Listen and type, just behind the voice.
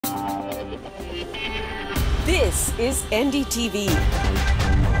This is NDTV.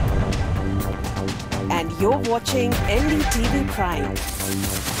 And you're watching NDTV Prime.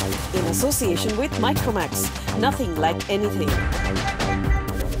 In association with Micromax. Nothing like anything.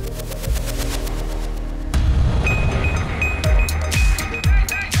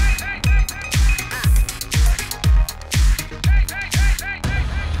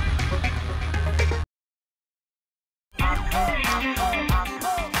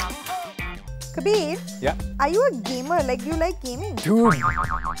 Kabir, yeah. Are you a gamer? Like, you like gaming? Dude,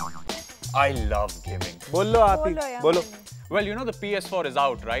 I love gaming. Bolo, Api. Bolo. Well, you know the PS4 is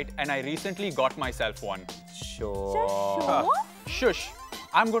out, right? And I recently got myself one. Sure. Shush.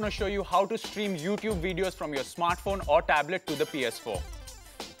 I'm going to show you how to stream YouTube videos from your smartphone or tablet to the PS4.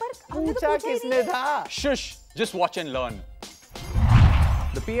 Shush. Just watch and learn.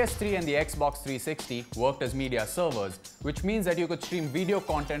 The PS3 and the Xbox 360 worked as media servers, which means that you could stream video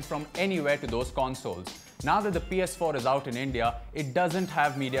content from anywhere to those consoles. Now that the PS4 is out in India, it doesn't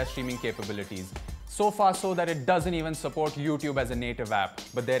have media streaming capabilities. So far so that it doesn't even support YouTube as a native app.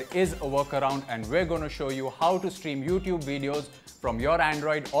 But there is a workaround, and we're going to show you how to stream YouTube videos from your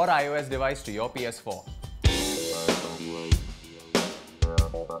Android or iOS device to your PS4.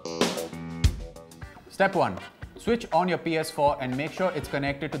 Step 1. Switch on your PS4 and make sure it's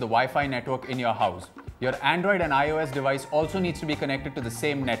connected to the Wi-Fi network in your house. Your Android and iOS device also needs to be connected to the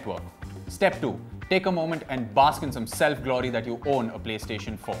same network. Step 2. Take a moment and bask in some self-glory that you own a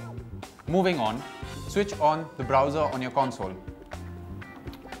PlayStation 4. Moving on, switch on the browser on your console.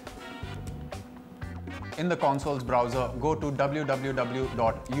 In the console's browser, go to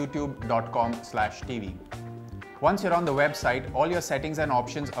www.youtube.com/tv. Once you're on the website, all your settings and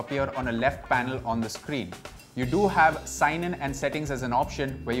options appear on a left panel on the screen. You do have sign in and settings as an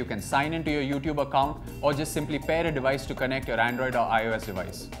option where you can sign into your YouTube account or just simply pair a device to connect your Android or iOS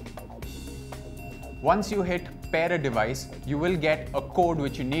device. Once you hit pair a device, you will get a code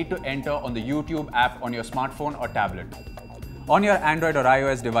which you need to enter on the YouTube app on your smartphone or tablet. On your Android or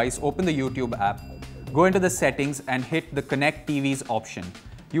iOS device, open the YouTube app, go into the settings and hit the Connect TVs option.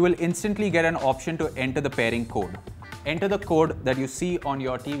 You will instantly get an option to enter the pairing code. Enter the code that you see on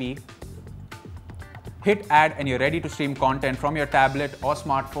your TV, hit add, and you're ready to stream content from your tablet or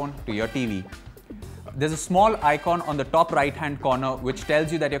smartphone to your TV. There's a small icon on the top right hand corner which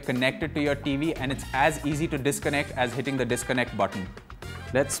tells you that you're connected to your TV, and it's as easy to disconnect as hitting the disconnect button.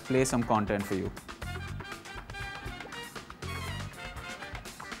 Let's play some content for you.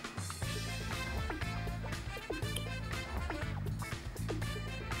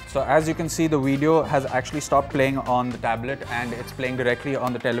 So as you can see, the video has actually stopped playing on the tablet and it's playing directly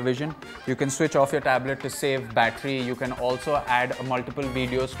on the television. You can switch off your tablet to save battery. You can also add multiple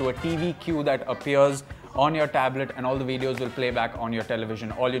videos to a TV queue that appears on your tablet, and all the videos will play back on your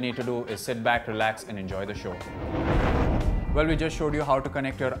television. All you need to do is sit back, relax, and enjoy the show. Well, we just showed you how to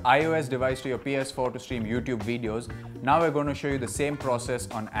connect your iOS device to your PS4 to stream YouTube videos. Now we're going to show you the same process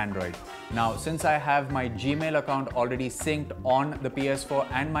on Android. Now, since I have my Gmail account already synced on the PS4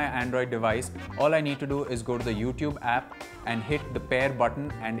 and my Android device, all I need to do is go to the YouTube app and hit the pair button,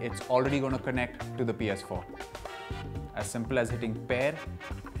 and it's already going to connect to the PS4. As simple as hitting pair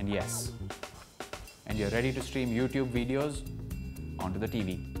and yes. And you're ready to stream YouTube videos onto the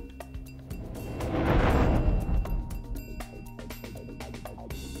TV.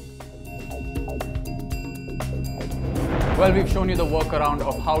 Well, we've shown you the workaround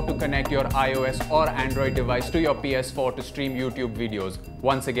of how to connect your iOS or Android device to your PS4 to stream YouTube videos.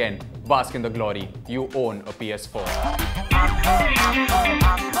 Once again, bask in the glory. You own a PS4.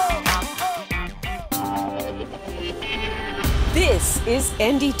 This is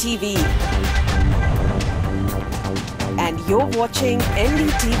NDTV. And you're watching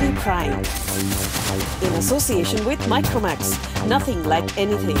NDTV Prime. In association with Micromax. Nothing like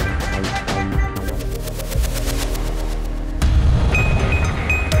anything.